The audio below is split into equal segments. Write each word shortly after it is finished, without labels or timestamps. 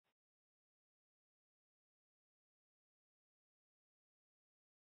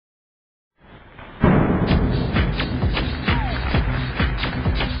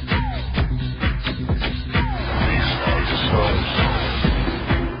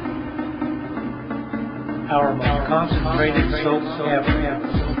our most concentrated soap ever.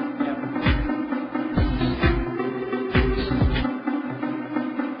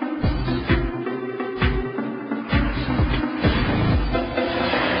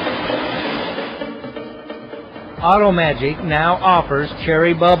 Automagic now offers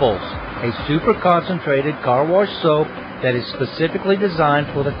Cherry Bubbles, a super concentrated car wash soap that is specifically designed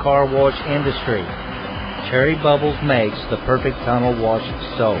for the car wash industry. Cherry Bubbles makes the perfect tunnel wash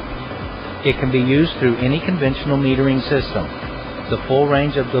soap. It can be used through any conventional metering system. The full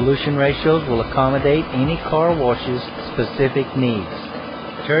range of dilution ratios will accommodate any car wash's specific needs.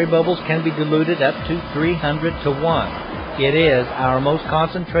 Cherry Bubbles can be diluted up to 300 to 1. It is our most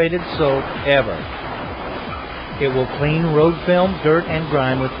concentrated soap ever. It will clean road film, dirt, and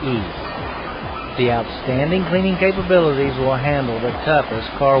grime with ease. The outstanding cleaning capabilities will handle the toughest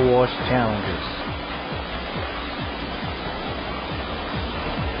car wash challenges.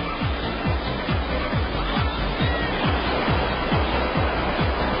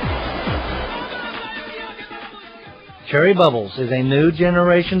 Cherry Bubbles is a new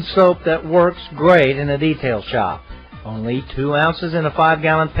generation soap that works great in a detail shop. Only 2 ounces in a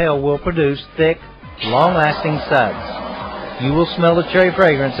 5-gallon pail will produce thick, long-lasting suds. You will smell the cherry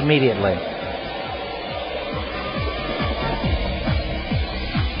fragrance immediately.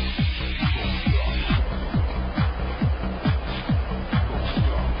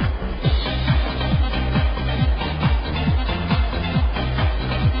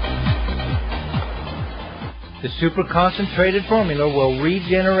 The super concentrated formula will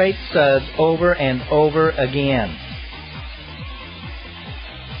regenerate suds over and over again.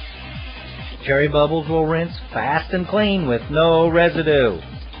 Cherry Bubbles will rinse fast and clean with no residue.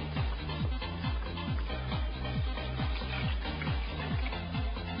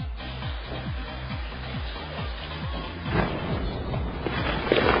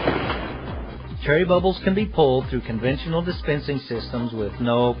 Cherry Bubbles can be pulled through conventional dispensing systems with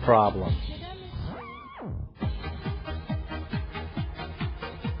no problem.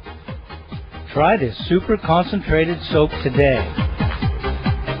 Try this super concentrated soap today.